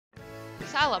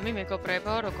სალამი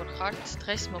მეგობრებო, როგორ ხართ?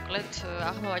 დღეს მოკლედ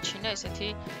აღმოვაჩინე ესეთი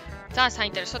ძალიან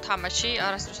საინტერესო თამაში,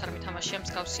 არასდროს არ მითამაშია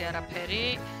მსგავსი არაფერი.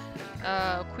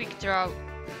 Quick draw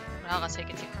რაღაც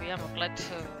ეგეთი ქვია, მოკლედ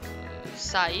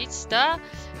საიტს და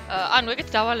ანუ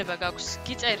ეგეთი დავალება გაქვს,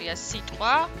 გიწერია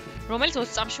სიტყვა, რომელიც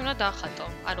 20 წამში უნდა დახატო.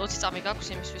 ანუ 20 წამი გაქვს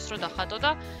იმისთვის, რომ დახატო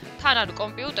და თან ანუ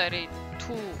კომპიუტერი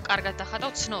თუ კარგად დახატო,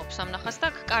 ცნობს ამ ნახას და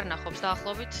კარნახობს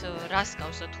დაახლოებით რას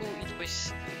გავს და თუ იტყვის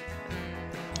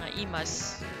იმას,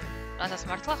 რასაც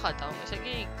მართლა ხატავ, ესე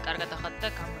იგი, კარგად დახატე და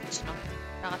გამოიცნო.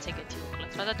 რაღაც ეგეთი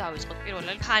მოკლედ რა და დავიწყოთ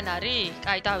პირველი. თან არის?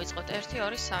 კაი, დავიწყოთ 1 2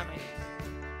 3.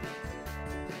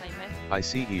 I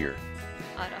see ear.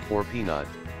 არა. Or peanut.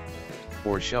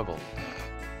 Or shovel.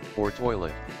 Or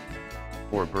toilet.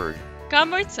 Or bird.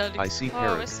 გამოიცალი. I see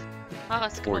parrot.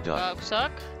 რაღაც კნოპკა აქვს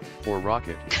აქ. Or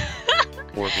rocket.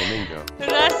 Or flamingo.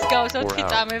 რას გავს 4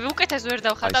 წამი? უკეთეს ვერ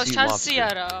დავხატავს, შანსი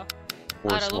არაა.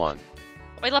 Or swan.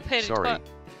 ყველაფერი თქვა. Sorry,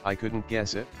 I couldn't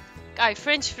guess it. კაი,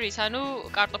 French fries,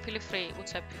 ანუ კარტოფილი free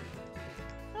უცებ.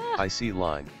 I see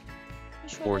line.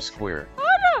 Or square.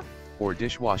 არა. Or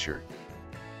dishwasher.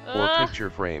 Or picture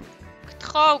frame.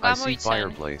 გთხოვ, I see გამოიცანი.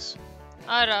 fireplace.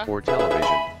 არა. Or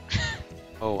television.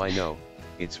 Oh, I know.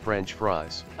 It's French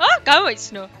fries.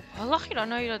 გამოიცნო. ვალახი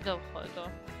რანაირად დავხატო.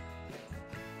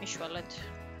 მიშვალეთ.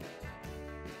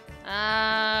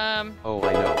 Oh,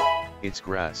 I know. It's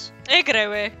grass.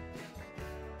 ეგრევე.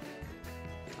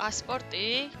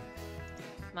 პასპორტი.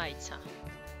 მაიცა.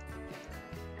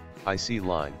 I see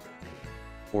line.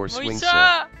 Or swing მოიცა.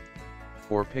 set.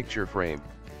 Or picture frame.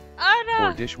 არა.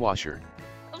 Or dishwasher.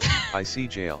 I see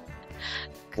jail.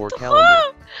 Or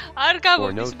calendar. არ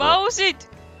გამოდის notebook. მაუსით.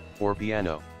 Or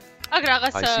piano. აქ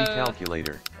რაღაცა. I see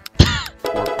calculator.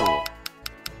 Or pool.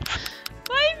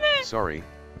 ვაიმე. Sorry,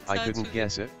 I couldn't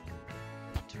guess it.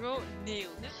 Draw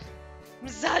nail.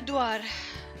 მზად ვარ.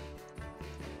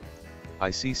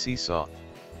 I see seesaw.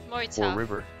 მოიცა. Or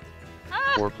river.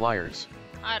 Or pliers.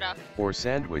 არა. Or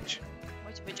sandwich.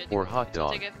 მოიცა ბიჭო. Or hot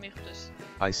dog. ეგეთ მიხვდეს.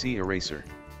 I see eraser.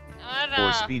 არა.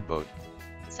 Or speedboat.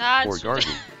 ზაც. Or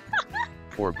garden.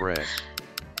 Or bread.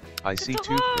 I see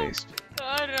toothpaste.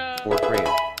 არა. Or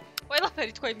crayon.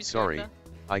 ყველაფერი თქვა იმის Sorry,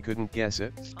 I couldn't guess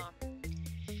it.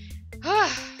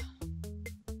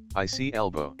 I see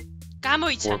elbow.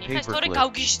 გამოიცანი, ხა სწორი paperclip.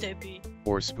 გავგიშდები.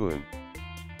 Or spoon.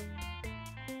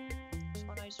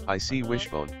 I see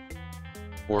wishbone.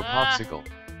 Or popsicle.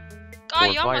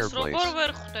 კაი, or ამას fireplace. როგორ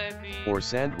ვერ ხვდები? Or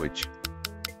sandwich.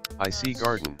 I see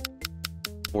garden.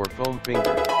 Or foam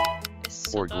finger.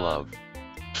 Or glove.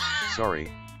 Sorry,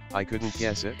 I couldn't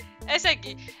guess it. ესე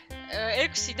იგი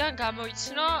 6-დან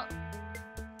გამოიცნო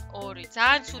 2.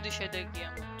 ძალიან ცუდი შედეგია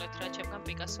მოკლედ რა, ჩემგან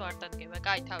პიკასო არ დადგება.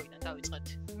 კაი, თავიდან დავიწყეთ.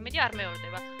 იმედი არ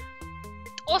მეორდება.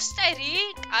 ტოსტერი?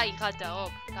 კაი, გადაო,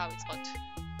 დავიწყოთ.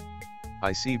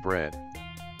 I see bread.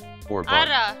 Or bun.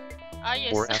 არა, აი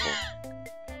ეს. Or apple.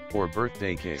 Or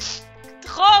birthday cake.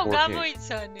 ხო, Or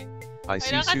გამოიცანი. I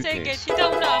see რაღაც suitcase. ეგეთი და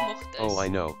უნდა ამოხდეს. Oh, I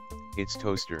know. It's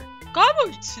toaster.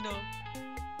 გამოიცნო.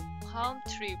 Palm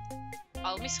tree.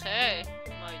 პალმის ხე?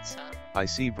 მოიცა. I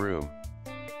see broom.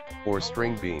 Or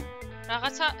string bean.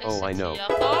 რაღაცა Oh, I know. ესეთია,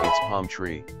 ხო? It's palm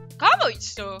tree.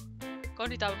 გამოიცნო.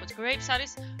 გონი დავიყოთ. Grapes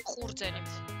არის ყურძენი.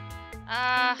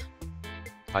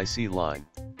 I see line.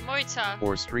 მოიცა.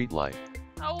 Or street light.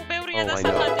 აუ, ბევრია Oh, და I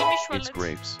know. სახატი It's მიშველეთ.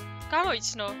 grapes.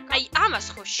 გამოიცნო. აი, ამას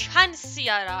ხო შანსი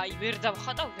არა, აი, ვერ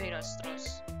დავხატავ ვერასდროს.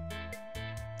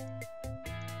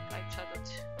 აი, ჩადოთ.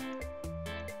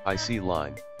 I see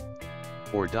line.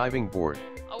 Or diving board.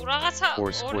 აუ, რაღაცა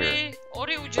Or square.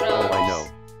 ორი უჯრა. Oh, I know.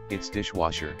 It's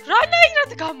dishwasher.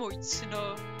 რანაირად გამოიცნო?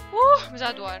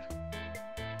 მზად ვარ.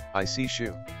 I see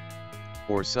shoe.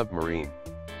 Or submarine.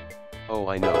 Oh,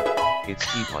 I know. It's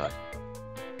teapot.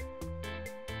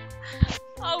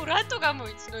 აუ, რატო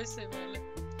გამოიცნო ესე მალე?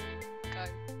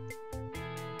 კაი.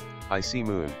 I see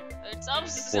moon.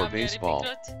 წამს Or baseball.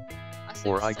 ასე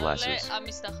Or ვისწავლე, eyeglasses.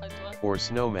 ამის დახატვა. Or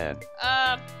snowman.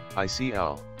 I see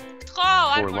owl. ხო,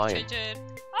 არ Or lion. მორჩეჯერ.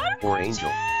 არ Or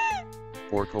angel.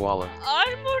 Or koala.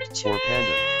 არ მორჩე. Or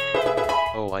panda.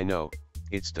 Oh, I know.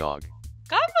 It's dog.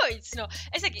 გამოიცნო.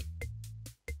 ესე იგი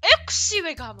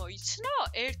 6-ვე გამოიცნო?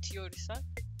 1 2 3.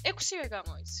 6-ვე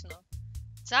გამოიცნო.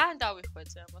 ძალიან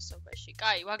დავიხვეწე ამასობაში.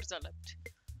 კაი, ვაგრძელებთ.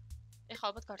 ეხლა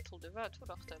ალბათ გართულდება თუ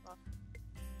რა ხდება?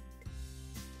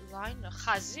 line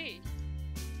ხაზი?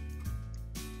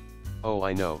 Oh,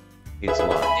 I know. It's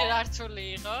line. რარცული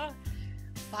იყო?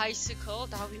 Bicycle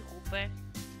დავიღუპე.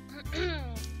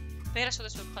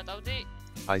 ვერასოდეს ვხატავდი?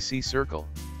 I see circle.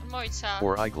 მოიცა.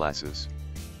 Or eyeglasses.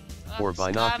 Or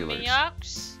binoculars.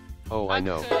 აქვს. Oh, I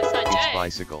know. საჭე? It's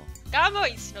bicycle.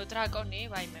 გამოიცნო დრაკონი,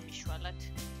 ვაიმე მიშვალეთ.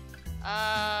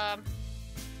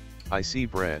 I see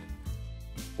bread.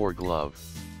 Or glove.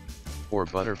 Or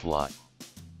butterfly.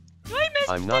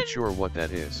 I'm not sure what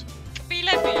that is.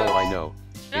 Oh, I know.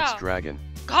 It's dragon.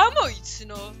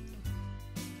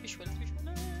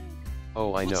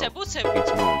 Oh, I know.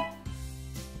 It's moon.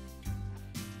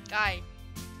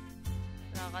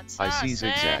 I see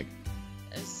zigzag.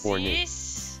 Or knee.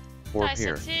 Or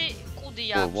pier.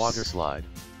 Or water slide.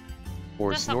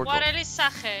 Or snorkel.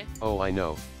 Oh, I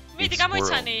know. It's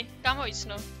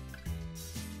squirrel.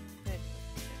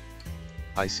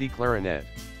 I see clarinet.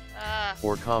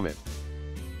 Or comet.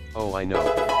 Oh, I know.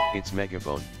 It's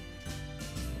megaphone.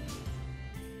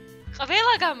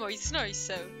 ყველა გამოიცნო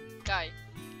ისევ. კაი.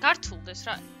 გართულდეს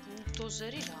რა.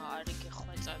 ბულდოზერი რა არის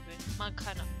გეხვეწები.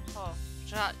 მანქანა, ხო?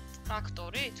 რა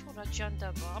ტრაქტორი თუ რა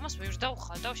ჯანდაბა? ამას ვერ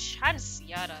დავხადავ, შანსი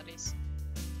არ არის.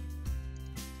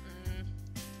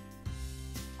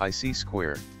 I see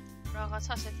square. რაღაც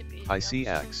ასეთი პირი. I see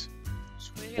axe.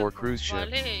 Or cruise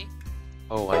ship.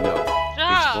 Oh, I know.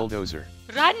 It's bulldozer.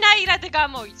 რანაირად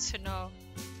გამოიცნო?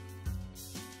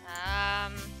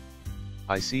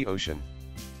 I see ocean.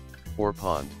 Or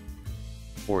pond.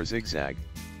 Or zigzag.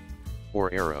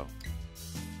 Or arrow.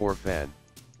 Or fan.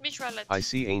 I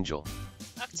see angel.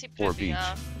 Or beach.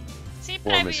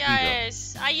 Or mosquito.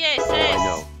 Oh, I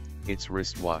know. It's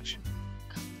wristwatch.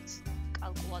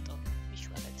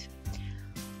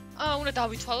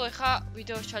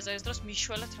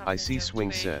 I see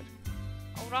swing set.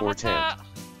 Or tent.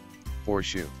 Or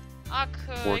shoe.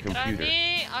 Or computer.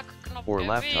 Or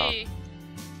laptop.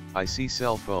 I see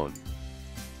cell phone.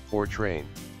 Or train.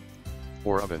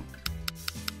 Or oven.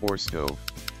 Or stove.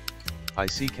 I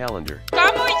see calendar.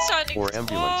 Or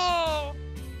ambulance.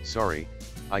 Sorry,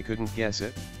 I couldn't guess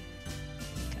it.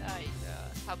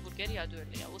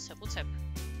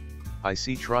 I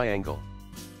see triangle.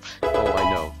 Oh, I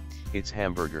know. It's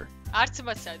hamburger.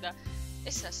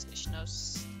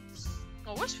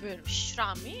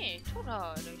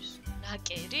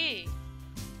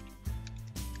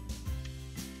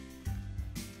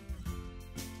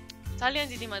 ძალიან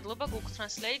დიდი მადლობა Google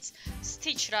Translate-ს.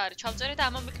 Stitch რა არის? ჩავწერე და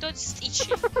ამომიგდოთ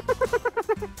Stitch-ი.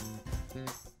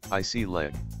 I see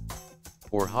leg.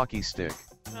 Or hockey stick.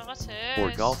 რაღაც ეს.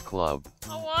 Or golf club.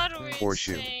 Or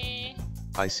shoe.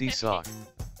 I see sock.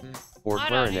 Or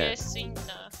clarinet.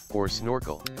 Or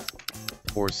snorkel.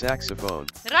 Or saxophone.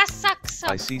 რა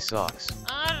saxophone? I see socks.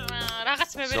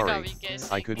 რაღაც მე ვერ Sorry, გავიგეს.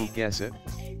 I couldn't guess it.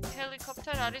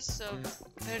 Helicopter არის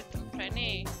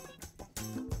ვერტმფრენი?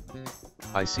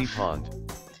 I see pond.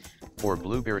 Or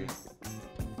blueberry.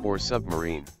 Or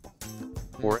submarine.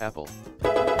 Or apple.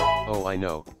 Oh, I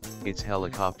know. It's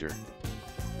helicopter.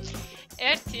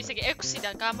 1, ესე იგი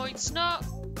 6-დან გამოიცნო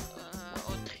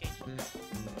 4.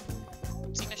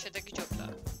 წინა შედეგი ჯობდა.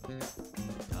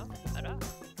 არა?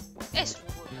 ეს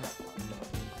როგორია?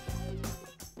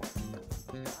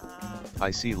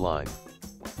 I see line.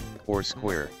 Or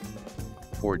square.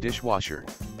 Or dishwasher.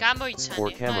 გამოიცანი. Or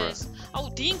camera. აუ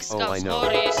დინგს Oh, I know.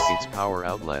 გავს. It's power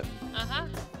outlet. აჰა.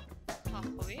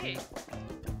 ახვი.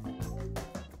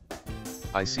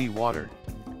 I see water.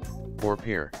 Or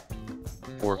pier.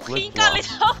 Or flip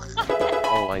flop.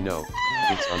 Oh, I know.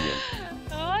 It's onion.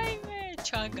 აი მე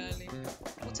ჩანგალი.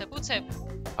 უცებ.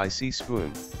 I see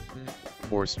spoon.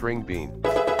 Or string bean.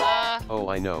 Oh,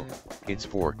 I know. It's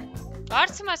fork.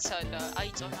 არც მასადა.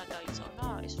 აიწონა.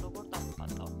 ეს როგორ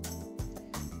დავხატო?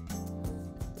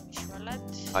 მიშვალად.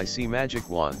 I see magic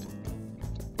wand.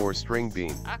 Or string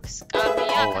bean.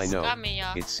 Oh, I know.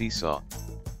 It's seesaw.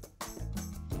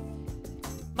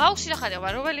 მაუსი ნახატება,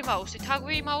 რომელი მაუსი?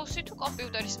 თაგვი მაუსი თუ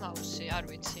კომპიუტერის მაუსი? არ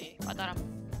ვიცი. პატარა.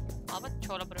 ალბათ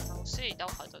ჩვეულებრივი მაუსი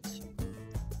დავხატოთ.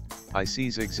 I see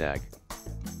zigzag.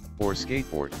 Or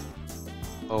skateboard.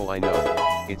 Oh, I know.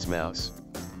 It's mouse.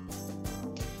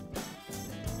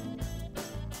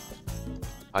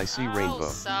 I see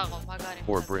rainbow.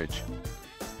 Or bridge.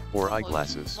 Or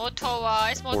eyeglasses.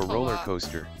 Or roller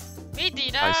coaster.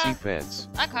 I see fence.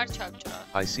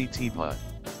 I see teapot.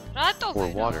 Or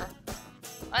water.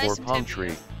 Or palm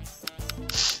tree.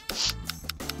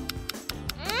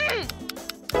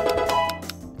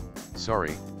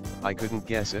 Sorry, I couldn't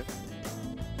guess it.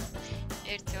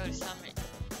 1 2 3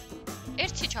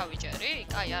 ერთი ჩავიჯერი?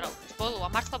 კაი, არა ვქოს. ბოლოა,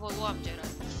 მართლა ბოლოა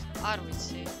ამჯერად. არ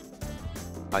ვიცი.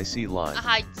 I see line.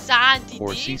 აჰა, ძალიან დიდი.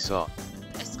 Or seesaw.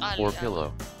 ეს წყალია. Or pillow.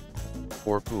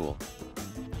 Or pool.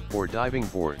 Or diving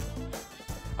board.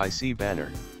 I see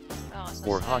banner.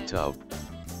 Or hot tub.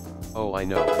 Oh, I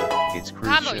know. It's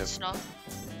cruise ship. გამოიცნო.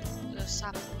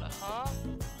 საფულე, ხო?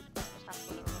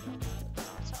 საფულე.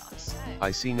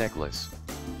 I see necklace.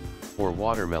 Or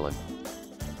watermelon.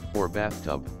 Or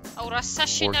bathtub. აუ რა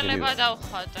საშინელება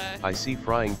დავხატე. I see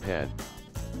frying pan.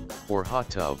 Or hot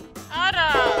tub. Ara!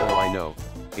 Oh, I know.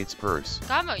 It's purse.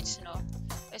 Gamoitsno.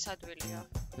 Es advilია.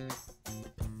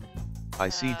 I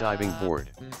see diving board.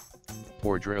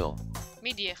 Or drill.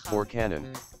 Მიდი ეხა. Or cannon.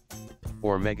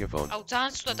 Or megaphone. აუ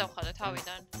ძალიან ცუდა დავხატე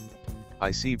თავიდან.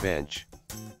 I see bench.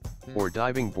 Or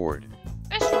diving board.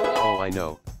 ეს რო? Oh, I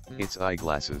know. It's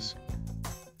eyeglasses.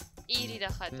 ირი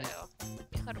დახატეო.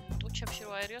 ეხა რო ტუჩებში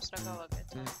რო აერიოს რა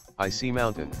გავაკეთო? I see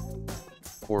mountain.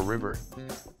 Or river.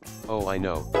 Oh, I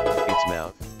know. It's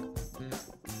mouth.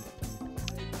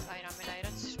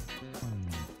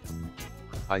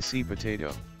 I see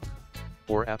potato.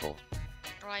 Or apple.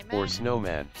 Or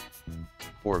snowman.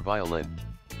 Or violin.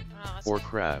 Or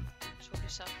crab.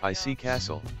 I see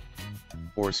castle.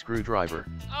 Or screwdriver.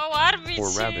 Or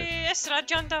rabbit.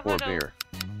 Or bear.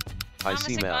 I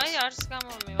see mouse.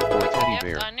 Or teddy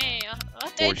bear.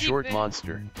 Or short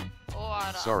monster.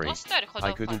 Sorry,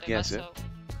 I couldn't guess it.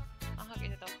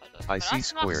 I see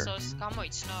square.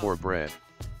 Or bread.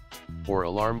 Or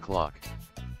alarm clock.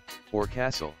 Or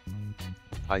castle.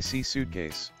 I see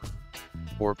suitcase.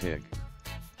 Or pig.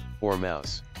 Or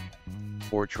mouse.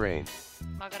 Or train.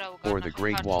 Or the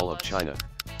Great Wall of China.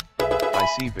 I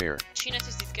see bear.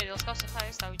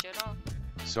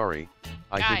 Sorry,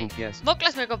 I didn't guess.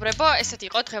 მოკლედ მეგობრებო, ესეთი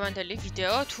იყო დღევანდელი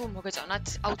ვიდეო. თუ მოგეწონათ,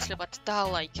 აუცილებლად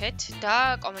დალაიქეთ და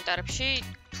კომენტარებში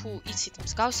თუ იცით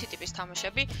მსგავსი ტიპის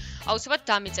თამაშები, აუცილებლად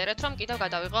დამიწერეთ, რომ კიდევ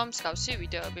გადავიღო მსგავსი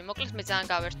ვიდეოები. მოკლედ მე ძალიან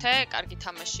გავერთე, კარგი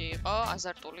თამაში იყო,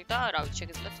 აზარტული და რა ვიცი,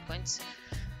 შეგიძლიათ თქვენც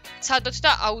ცადოთ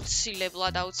და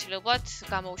აუცილებლად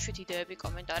გამოუშვით იდეები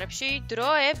კომენტარებში.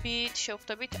 დროებით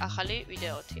შევხვდებით ახალი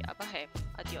ვიდეოთი. აბა ჰე,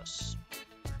 ადიოს.